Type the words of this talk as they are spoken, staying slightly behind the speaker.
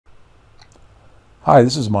Hi,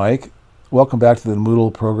 this is Mike. Welcome back to the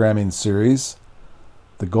Moodle Programming series.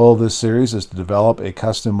 The goal of this series is to develop a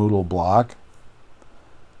custom Moodle block.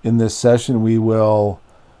 In this session, we'll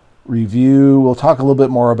talk a little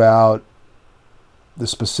bit more about the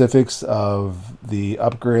specifics of the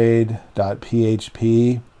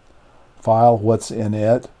upgrade.php file, what's in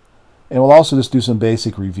it, and we'll also just do some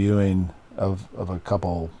basic reviewing of a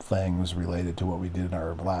couple things related to what we did in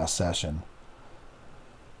our last session.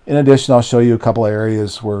 In addition, I'll show you a couple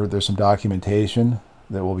areas where there's some documentation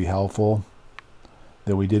that will be helpful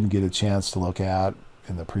that we didn't get a chance to look at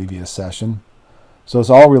in the previous session. So it's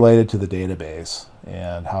all related to the database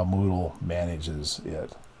and how Moodle manages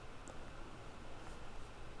it.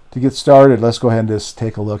 To get started, let's go ahead and just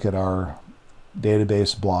take a look at our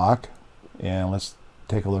database block, and let's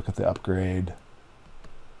take a look at the upgrade.php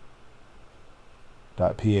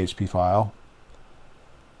file.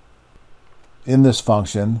 In this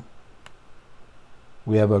function,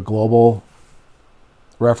 we have a global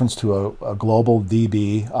reference to a global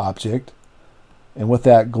DB object. And with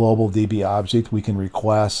that global DB object, we can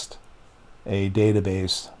request a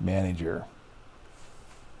database manager.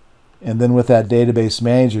 And then with that database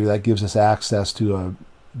manager, that gives us access to a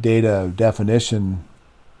data definition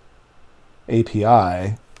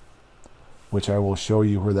API, which I will show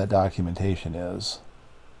you where that documentation is.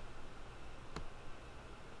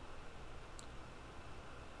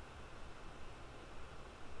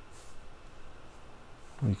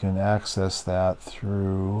 We can access that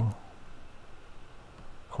through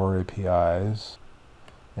core APIs,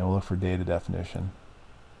 and we'll look for data definition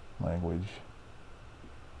language,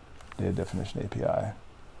 data definition API.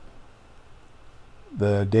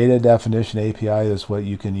 The data definition API is what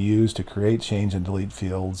you can use to create, change, and delete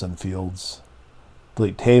fields and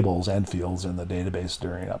delete tables and fields in the database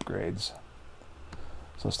during upgrades.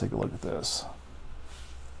 So let's take a look at this.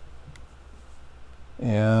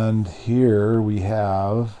 And here we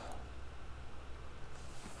have,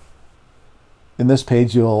 in this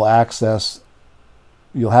page, you'll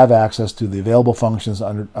have access to the available functions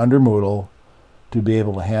under Moodle to be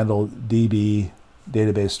able to handle DB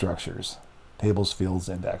database structures, tables, fields,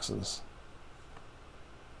 indexes.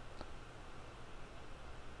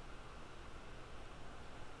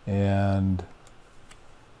 And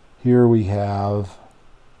here we have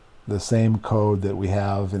the same code that we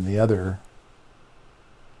have in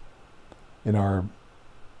our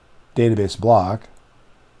database block,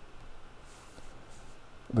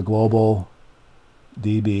 the global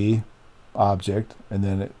DB object, and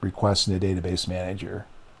then it requests in a database manager.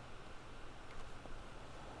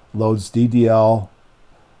 Loads DDL,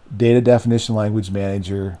 data definition language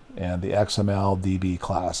manager, and the XMLDB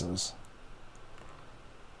classes.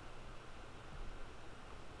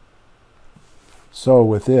 So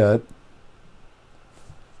with it,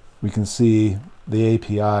 we can see the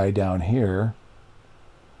API down here.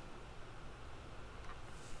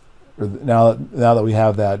 Now that we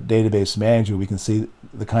have that database manager, we can see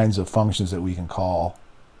the kinds of functions that we can call,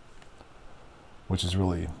 which is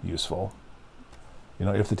really useful. You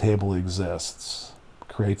know, if the table exists,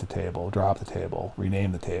 create the table, drop the table,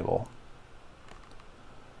 rename the table.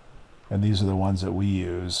 And these are the ones that we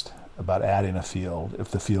used about adding a field, if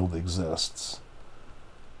the field exists.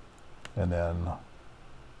 And then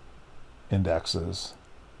indexes,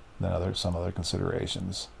 then some other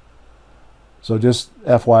considerations. So just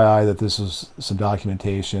FYI that this is some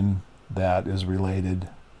documentation that is related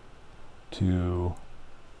to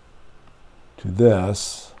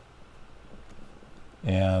this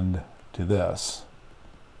and to this,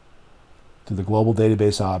 to the global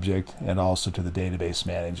database object and also to the database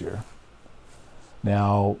manager.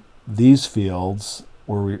 Now these fields,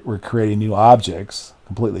 where we're creating new objects,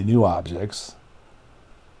 completely new objects,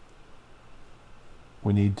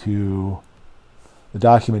 we need the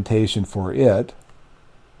documentation for it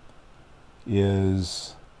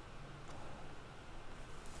is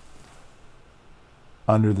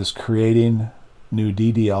under this creating new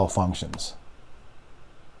DDL functions.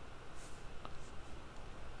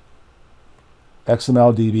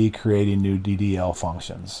 XMLDB creating new DDL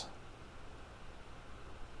functions.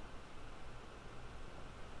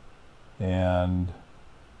 And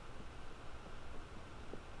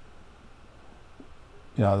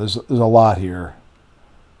you know, there's a lot here,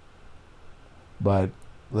 but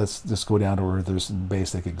let's just go down to where there's some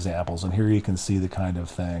basic examples. And here you can see the kind of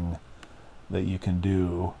thing that you can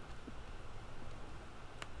do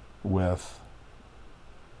with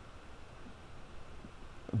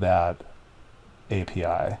that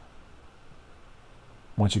API.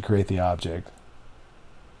 Once you create the object,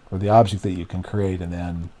 or the object that you can create, and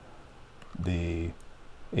then the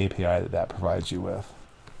API that provides you with.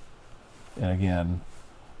 And again,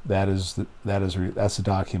 that's the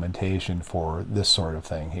documentation for this sort of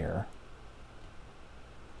thing here.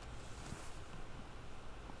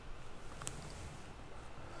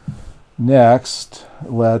 Next,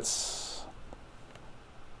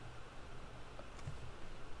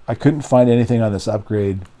 I couldn't find anything on this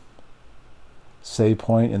upgrade save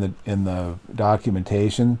point in the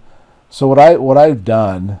documentation. So what I've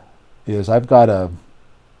done is I've got a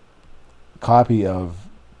copy of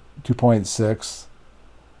 2.6,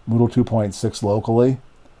 Moodle 2.6 locally.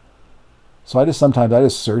 So sometimes I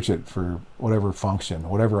just search it for whatever function,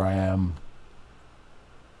 whatever I am.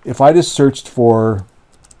 If I just searched for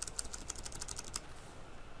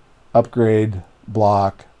upgrade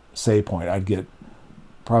block save point, I'd get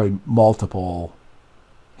probably multiple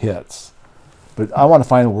hits. But I want to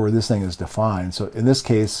find where this thing is defined. So in this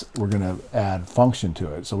case, we're going to add function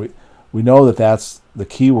to it. So we know that that's the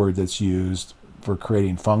keyword that's used for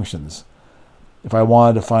creating functions. If I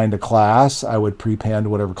wanted to find a class, I would prepend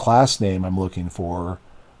whatever class name I'm looking for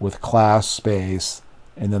with class space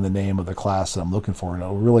and then the name of the class that I'm looking for, and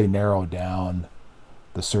it'll really narrow down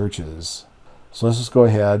the searches. So let's just go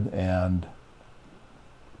ahead and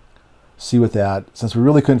see what that, since we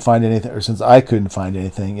really couldn't find anything, or since I couldn't find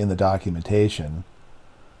anything in the documentation.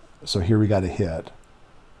 So here we got a hit.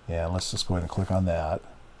 And let's just go ahead and click on that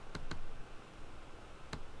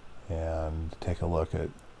and take a look at,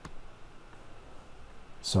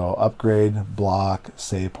 so upgrade block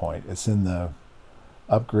save point. It's in the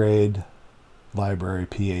upgrade library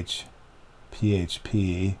PHP,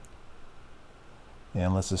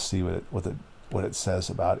 and let's just see what it says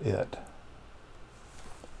about it.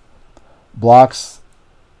 Blocks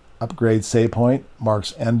upgrade save point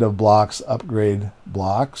marks end of blocks upgrade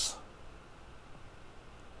blocks.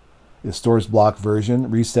 It stores block version,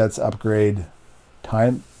 resets upgrade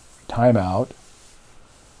timeout,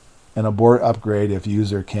 and abort upgrade if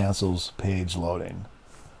user cancels page loading.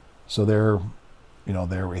 So there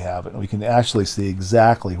we have it. We can actually see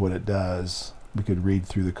exactly what it does. We could read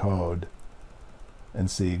through the code and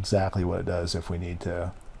see exactly what it does if we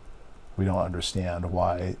don't understand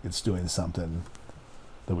why it's doing something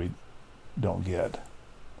that we don't get.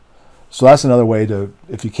 So that's another way to,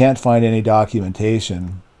 if you can't find any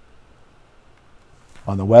documentation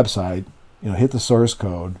on the website, hit the source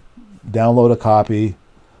code, download a copy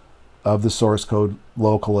of the source code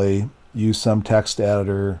locally, use some text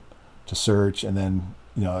editor to search, and then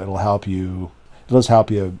it'll just help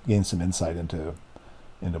you gain some insight into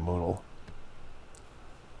Moodle.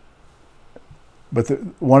 But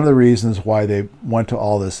one of the reasons why they went to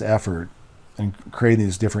all this effort and creating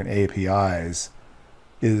these different APIs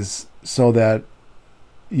is so that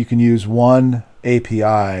you can use one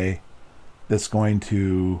API that's going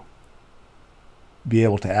to be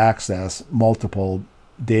able to access multiple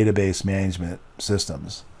database management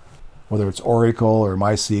systems, whether it's Oracle or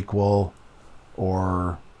MySQL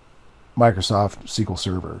or Microsoft SQL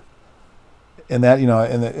Server. And that,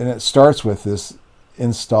 and it starts with this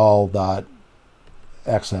install.xml.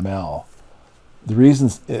 The reason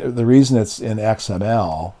it's in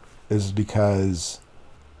XML is because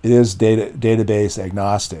it is database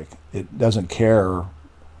agnostic. It doesn't care.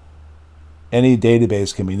 Any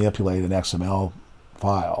database can manipulate an XML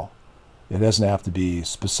file. It doesn't have to be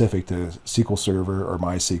specific to SQL Server or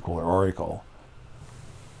MySQL or Oracle.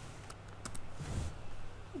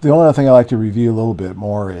 The only other thing I'd like to review a little bit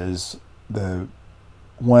more is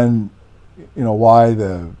when in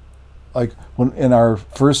our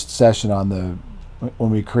first session when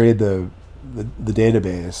we created the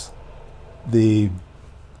database, we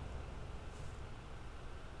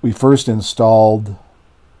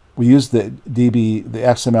used the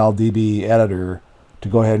XMLDB editor to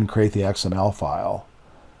go ahead and create the XML file.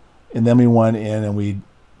 And then we went in and we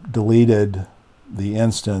deleted the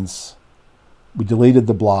instance, we deleted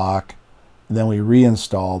the block, and then we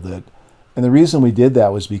reinstalled it. And the reason we did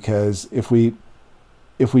that was because if we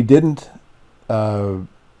didn't do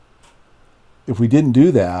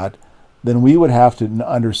that, then we would have to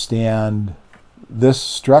understand this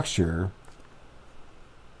structure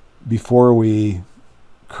before we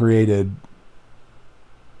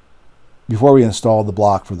installed the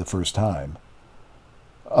block for the first time.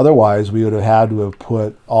 Otherwise, we would have had to have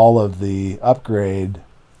put all of the upgrade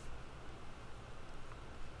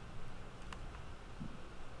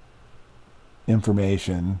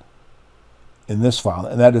information in this file,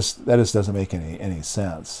 and that just doesn't make any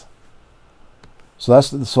sense. So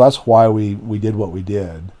that's why we did what we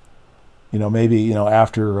did. Maybe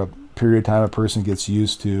after a period of time a person gets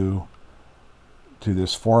used to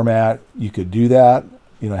this format, you could do that.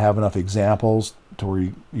 Have enough examples to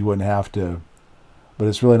where you wouldn't have to. but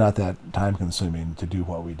it's really not that time consuming to do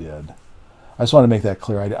what we did. I just want to make that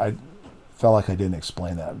clear. I felt like I didn't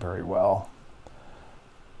explain that very well.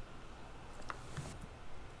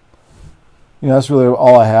 That's really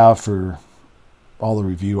all I have for all the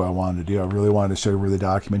review I wanted to do. I really wanted to show you where the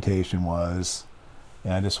documentation was,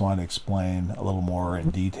 and I just wanted to explain a little more in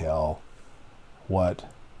detail what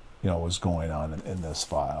was going on in this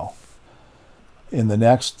file. In the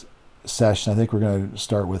next session, I think we're going to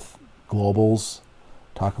start with globals,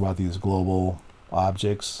 talk about these global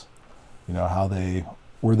objects,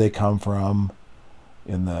 where they come from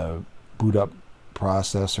in the boot up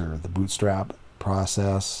process or the bootstrap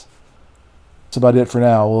process. That's about it for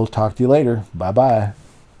now. We'll talk to you later. Bye-bye.